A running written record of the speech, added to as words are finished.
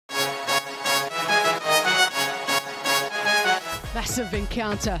massive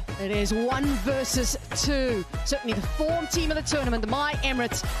encounter. It is 1 versus 2. Certainly the form team of the tournament, the MI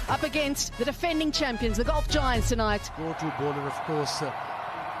Emirates, up against the defending champions, the Golf Giants tonight. Go-to bowler, of course, in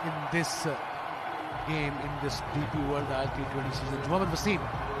this game, in this DP World ILT20 season. Mohammad Wasim.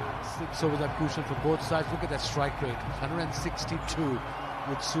 So was that crucial for both sides. Look at that strike rate, 162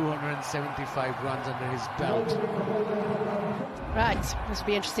 with 275 runs under his belt. Right, this will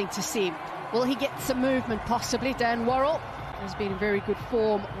be interesting to see. Will he get some movement possibly? Dan Worrell has been in very good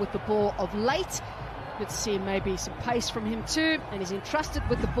form with the ball of late. Good to see maybe some pace from him too, and he's entrusted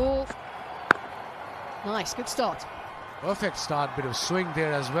with the ball. Nice, good start. Perfect start, bit of swing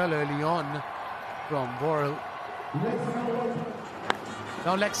there as well early on from Worrell.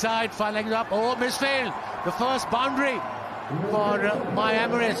 Now leg side, filing up. Oh, misfield. The first boundary for MI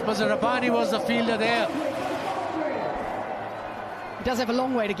Emirates. Mazhar Rabbani was the fielder there. He does have a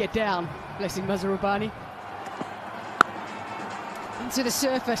long way to get down, blessing Mazhar Rabbani. Into the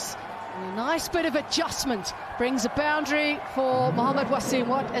surface. And a nice bit of adjustment. Brings a boundary for Mohammad Wasim.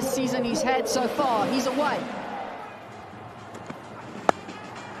 What a season he's had so far. He's away.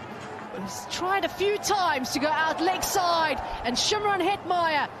 He's tried a few times to go out leg side, and Shimron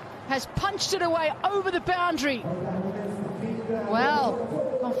Hetmeyer has punched it away over the boundary. Well,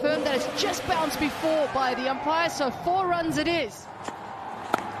 confirmed that it's just bounced before by the umpire, so 4 runs it is.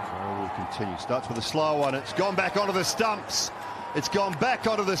 Will continue. Starts with a slow one. It's gone back onto the stumps. It's gone back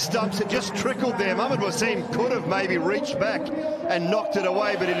onto the stumps. It just trickled there. Mohammad Wasim could have maybe reached back and knocked it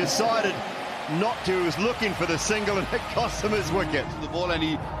away, but he decided not to. He was looking for the single, and it cost him his wicket. The ball,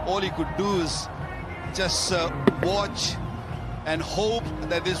 and all he could do is just watch and hope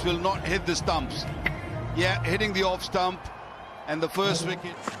that this will not hit the stumps. Yeah, hitting the off stump, and the first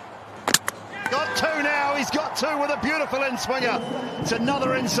wicket. Got 2 now. He's got 2 with a beautiful in-swinger. It's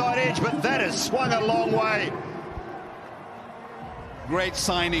another inside edge, but that has swung a long way. Great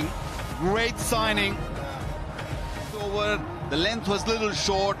signing. Great signing. Over. The length was a little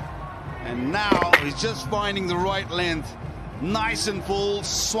short. And now he's just finding the right length. Nice and full.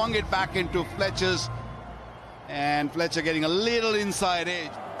 Swung it back into Fletcher's. And Fletcher getting a little inside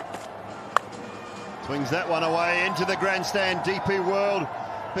edge. Swings that one away into the grandstand. DP World.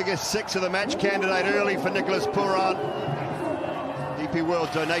 Biggest 6 of the match candidate early for Nicholas Pooran. DP World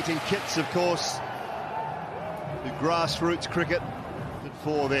donating kits, of course, to grassroots cricket. Did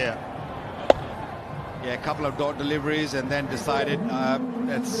 4 there. Yeah, a couple of dot deliveries, and then decided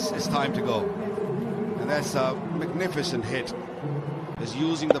it's time to go. And that's a magnificent hit. Is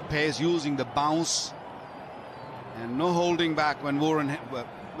using the pace, using the bounce, and no holding back when Pooran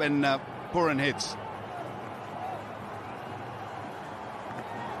hits.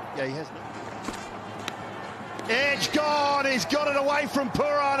 Yeah, he has. Edge gone. He's got it away from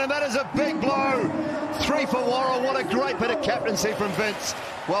Pooran, and that is a big blow. 3 for Worrell. What a great bit of captaincy from Vince.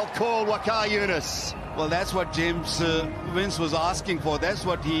 Well called, Wakar Yunus. Well, that's what Vince was asking for. That's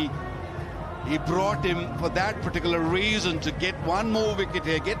what he brought him for, that particular reason, to get 1 more wicket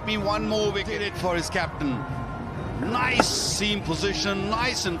here. Get me 1 more wicket for his captain. Nice seam position,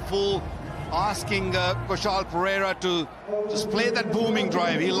 nice and full. Asking Kushal Perera to just play that booming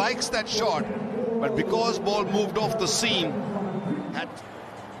drive. He likes that shot, but because ball moved off the seam,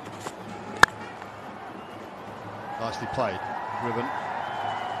 Nicely played, Ribbon.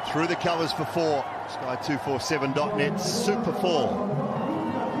 Through the colours for 4. Sky247.net, super 4.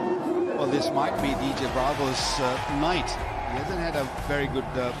 Well, this might be DJ Bravo's night. He hasn't had a very good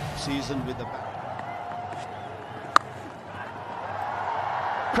season with the bat.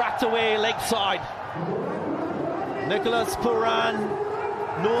 Cracked away leg side. Nicholas Pooran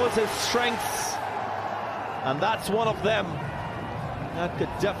knows his strengths, and that's one of them. That could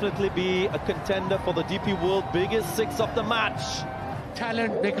definitely be a contender for the DP World biggest 6 of the match.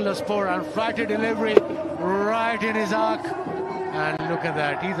 Talent, Nicholas Pooran, flighted delivery right in his arc. And look at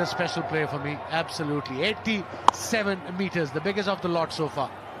that, he's a special player for me, absolutely. 87 meters, the biggest of the lot so far.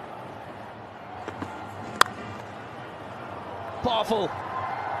 Powerful.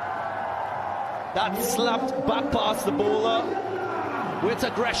 That slapped back past the bowler with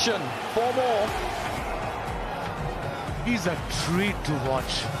aggression. 4 more. He's a treat to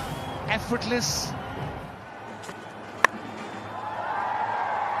watch. Effortless.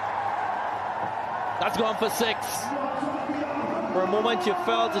 That's gone for 6. For a moment you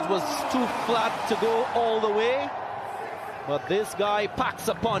felt it was too flat to go all the way, but this guy packs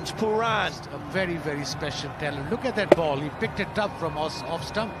a punch. Pooran, a very, very special talent. Look at that ball. He picked it up from off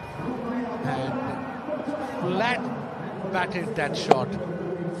stump and flat batted that shot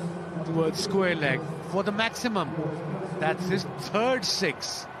towards square leg for the maximum. That's his 3rd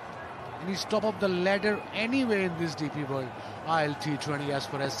 6. and he's top of the ladder anyway in this DP World ILT20 as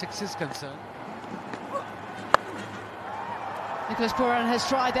far as 6 is concerned. Nicholas Pooran has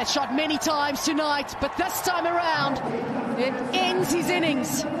tried that shot many times tonight, but this time around, it ends his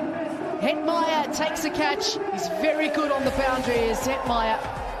innings. Hetmyer takes the catch. He's very good on the boundary, is Hetmyer.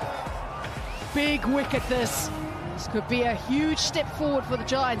 Big wicket this. This could be a huge step forward for the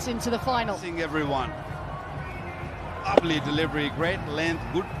Giants into the final. Seeing everyone. Lovely delivery, great length,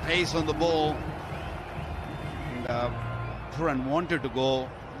 good pace on the ball. And Pooran wanted to go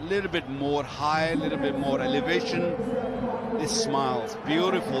a little bit more high, a little bit more elevation. This smiles,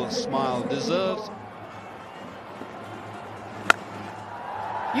 beautiful smile, deserves.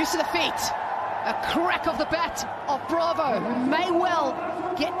 Use of the feet. A crack of the bat of Bravo, who may well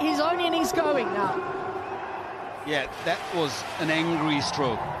get his own innings going now. Yeah, that was an angry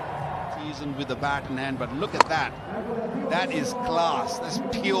stroke. Seasoned with the bat in hand, but look at that. That is class. That's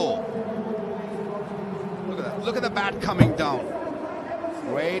pure. Look at that. Look at the bat coming down.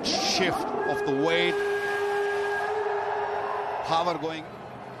 Great shift of the weight. Power going.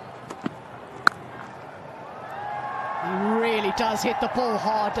 He really does hit the ball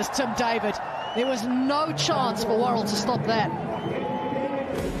hard, does Tim David. There was no chance for Worrell to stop that.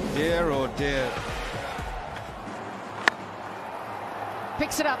 Dear, oh dear.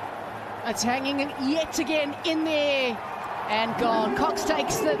 Picks it up. It's hanging yet again in there and gone. Cox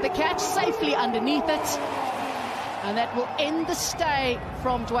takes the catch safely underneath it, and that will end the stay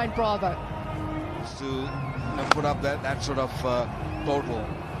from Dwayne Bravo. To put up that sort of total.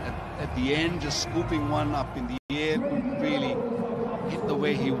 At the end, just scooping one up in the air, really hit the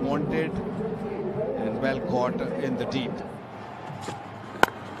way he wanted, and well caught in the deep.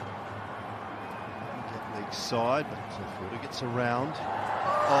 Get leg side, but Footer gets around.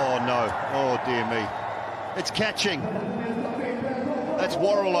 Oh no, oh dear me. It's catching. That's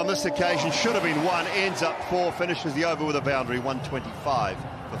Worrell on this occasion. Should have been 1, ends up 4, finishes the over with a boundary, 125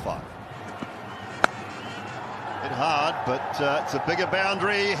 for 5. Hit hard, but it's a bigger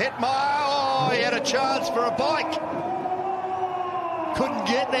boundary. Hetmyer, oh, he had a chance for a bike. Couldn't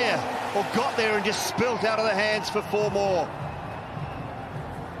get there, or got there and just spilt out of the hands for 4 more.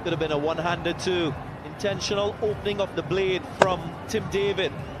 Could have been a one-handed too. Intentional opening of the blade from Tim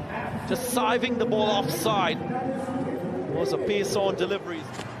David. Just siving the ball offside. It was a pace-on delivery.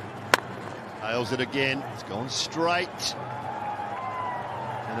 Nails it again. It's gone straight.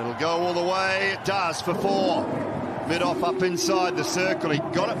 And it'll go all the way. It does for 4. Mid-off up inside the circle. He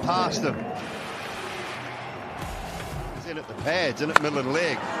got it past him. He's in at the pads, in at middle of the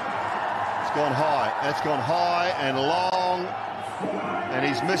leg. It's gone high. That's gone high and long. And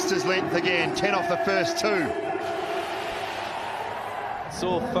he's missed his length again. 10 off the first 2.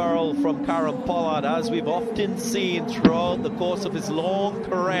 So thorough from Karen Pollard, as we've often seen throughout the course of his long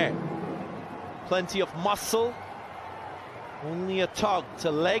career. Plenty of muscle. Only a tug to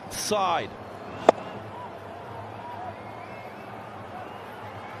leg side.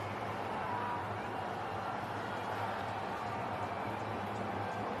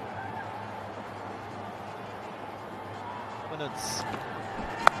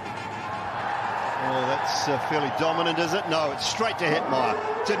 Oh, that's fairly dominant, is it? No, it's straight to Hetmyer.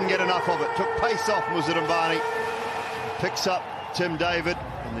 Didn't get enough of it. Took pace off Muzarambani. Picks up Tim David,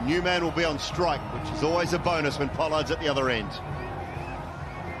 and the new man will be on strike, which is always a bonus when Pollard's at the other end.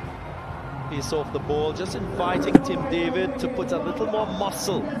 Pace off the ball, just inviting Tim David to put a little more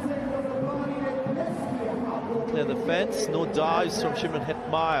muscle. Clear the fence, no dives from Shimron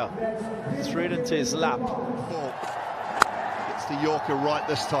Hetmyer. Straight into his lap. Gets the Yorker right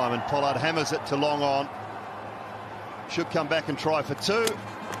this time, and Pollard hammers it to long on. Should come back and try for 2.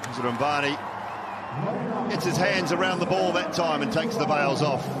 Muzarambani gets his hands around the ball that time and takes the bails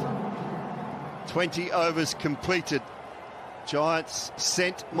off. 20 overs completed. Giants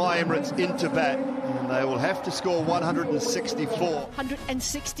sent MI Emirates into bat, and they will have to score 164.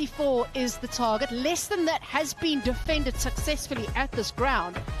 164 is the target. Less than that has been defended successfully at this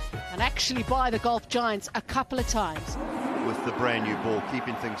ground, and actually by the Gulf Giants a couple of times. With the brand new ball,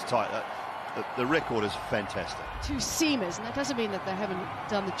 keeping things tight. The record is fantastic. 2 seamers, and that doesn't mean that they haven't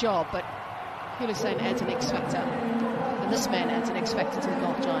done the job, but Hussein adds an X factor. And this man adds an X factor to the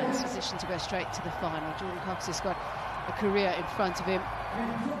Gulf Giants, positioned to go straight to the final. Jordan Cox has got a career in front of him.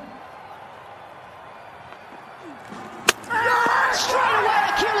 Straight away,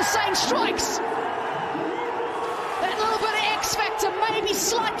 Akil Hussain strikes. That little bit of X factor maybe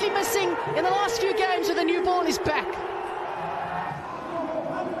slightly missing in the last few games with the new ball is back.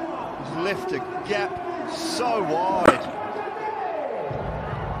 He's left a gap so wide.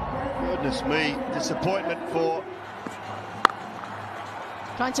 Goodness me, disappointment for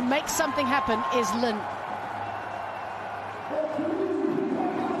trying to make something happen is Lin.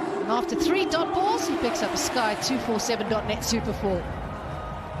 And after 3 dot balls, he picks up a Sky 247.net Super 4.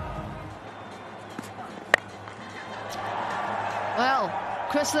 Well,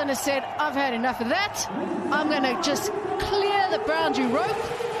 Chris Lin has said, I've had enough of that. I'm going to just clear the boundary rope.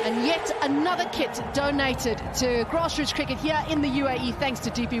 And yet another kit donated to grassroots cricket here in the UAE thanks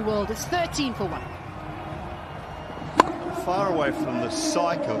to DP World. It's 13 for 1. Far away from the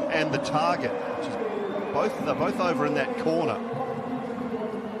cycle and the target, which is they're both over in that corner.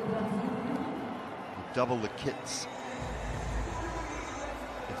 Double the kits.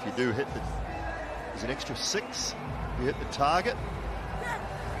 If you do hit there's an extra 6. You hit the target.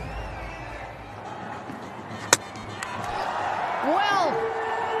 Well,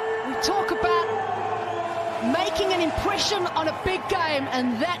 we talk about making an impression on a big game,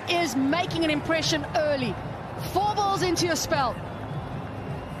 and that is making an impression early. 4 balls into your spell.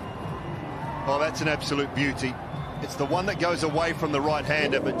 Oh, that's an absolute beauty. It's the one that goes away from the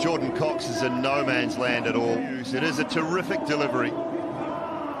right-hander, but Jordan Cox is in no man's land at all. It is a terrific delivery.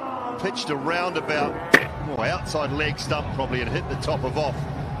 Pitched around about outside leg stump probably and hit the top of off.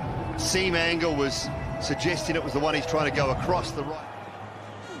 Seam angle was suggesting it was the one he's trying to go across the right.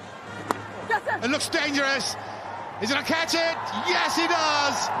 It looks dangerous. Is he going to catch it? Yes, he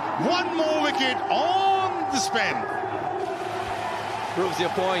does. 1 more wicket on the spin. Proves your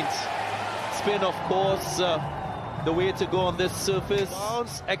point. Spin, of course, the way to go on this surface.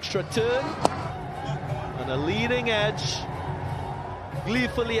 Bounce, extra turn, and a leading edge.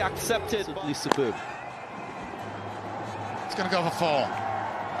 Gleefully accepted. Simply superb. It's going to go for 4.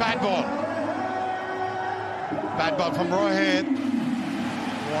 Bad ball. Bad ball from Rohit.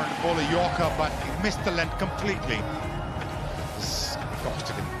 Wanted to bowl a Yorker, but he missed the length completely. This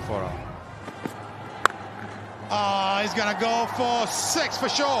costed him for a... he's going to go for 6 for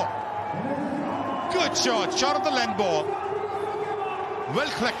sure. Good shot. Shot of the length ball. Well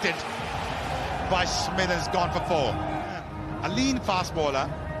collected by Smith, and it's gone for 4. A lean fast bowler,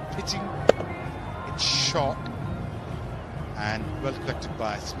 pitching it short. And well collected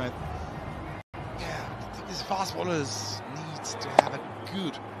by Smith. Yeah, I think these fast bowlers need to have a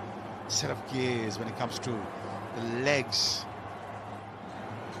good set of gears when it comes to the legs.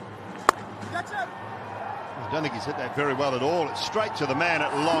 I don't think he's hit that very well at all. It's straight to the man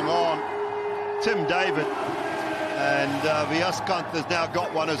at long on. Tim David. And Viaskant has now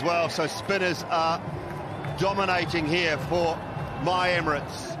got one as well. So spinners are dominating here for MI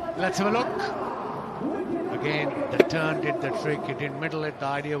Emirates. Let's have a look. Again, the turn did the trick. It didn't middle it. The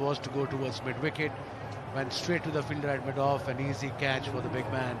idea was to go towards mid-wicket. Went straight to the fielder at mid-off. An easy catch for the big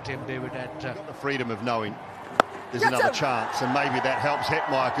man, Tim David, at... Got the freedom of knowing there's another chance, and maybe that helps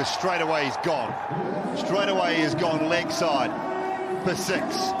Hetmeyer, because straight away he's gone. Straight away he's gone leg side for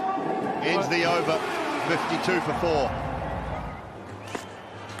 6. Ends the over, 52 for 4.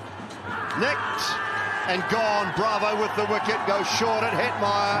 Nicked and gone. Bravo with the wicket. Goes short at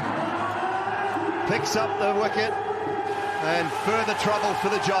Hetmeyer. Picks up the wicket, and further trouble for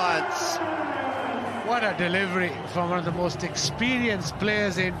the Giants. What a delivery from one of the most experienced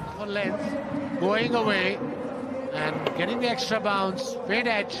players in for length, going away and getting the extra bounce, fade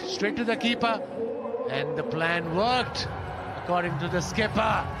edge, straight to the keeper, and the plan worked, according to the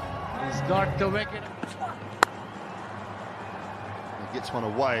skipper. He's got the wicket. He gets one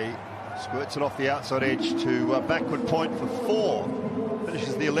away, squirts it off the outside edge to backward point for 4.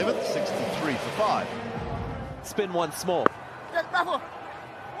 Finishes the 11th, 63 for 5. Spin once more.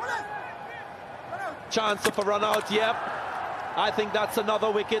 Chance of a run out, yep. I think that's another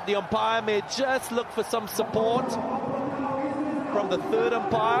wicket. The umpire may just look for some support from the 3rd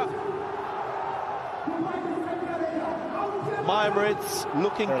umpire. MI Emirates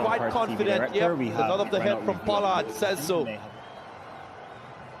looking quite confident. Yep, the nod of the head from Pollard says so.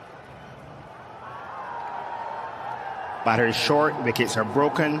 Batter is short, wickets are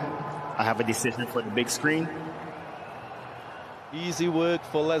broken. I have a decision for the big screen. Easy work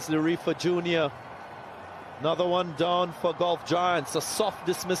for Leslie Reefer Jr. Another one down for Golf Giants. A soft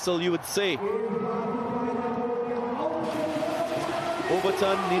dismissal, you would say.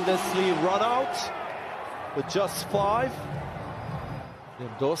 Overton needlessly run out with just 5. Then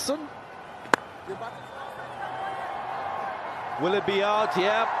Dawson. Will it be out?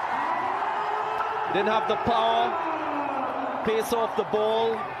 Yep. Didn't have the power. Pace off the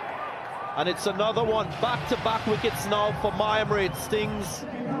ball. And it's another one. Back-to-back wickets now for MI Emirates. Stings.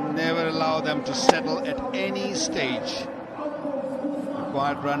 Never allow them to settle at any stage.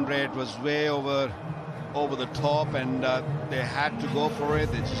 Required run rate was way over the top, and they had to go for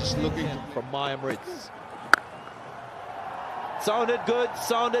it. They're just looking from MI Emirates. Sounded good,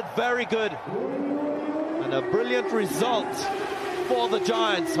 sounded very good. And a brilliant result for the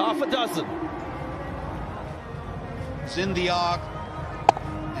Giants, half a dozen. It's in the arc,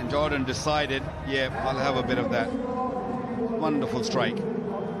 and Jordan decided, yeah, I'll have a bit of that. Wonderful strike.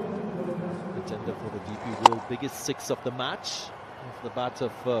 Contender for the DP World biggest six of the match, off the bat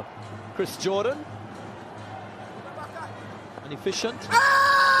of Chris Jordan. And efficient.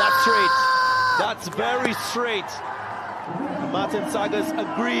 That's straight. That's very straight. Martin Sagas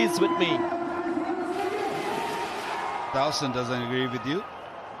agrees with me. Dawson doesn't agree with you.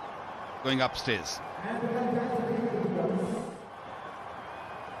 Going upstairs.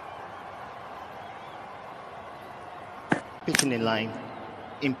 Pitching in line,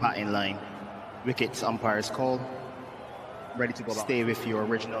 impact in line, wickets umpires call, ready to go back. Stay with your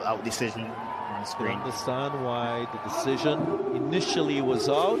original out decision on screen. I understand why the decision initially was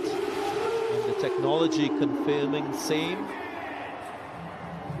out, and the technology confirming same.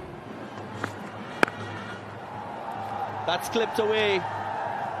 That's clipped away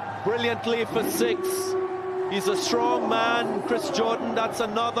brilliantly for 6. He's a strong man, Chris Jordan. That's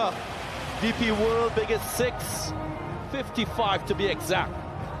another DP World biggest 6. 55 to be exact.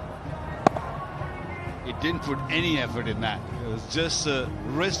 He didn't put any effort in that. It was just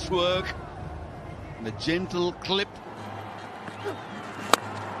wrist work, and a gentle clip.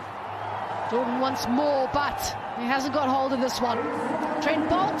 Jordan wants more, but he hasn't got hold of this one. Trent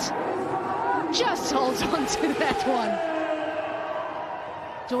Bolt just holds on to that one.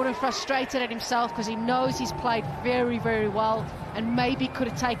 Jordan frustrated at himself because he knows he's played very, very well and maybe could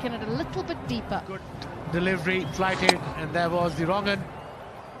have taken it a little bit deeper. Good delivery, flighted, and there was the wrong one.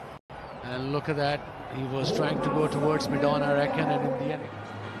 And look at that. He was trying to go towards mid-on, I reckon, and in the end...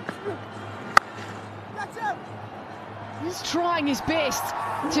 He's trying his best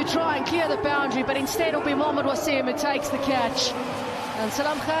to try and clear the boundary, but instead it'll be Mohamed Wasim who takes the catch. And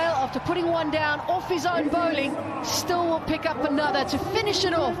Salam Khail, after putting one down off his own bowling, still will pick up another to finish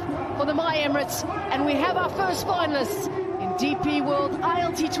it off for the MI Emirates. And we have our first finalists in DP World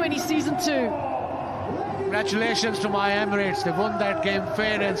ILT20 Season 2. Congratulations to MI Emirates. They won that game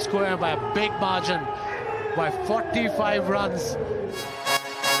fair and square by a big margin, by 45 runs.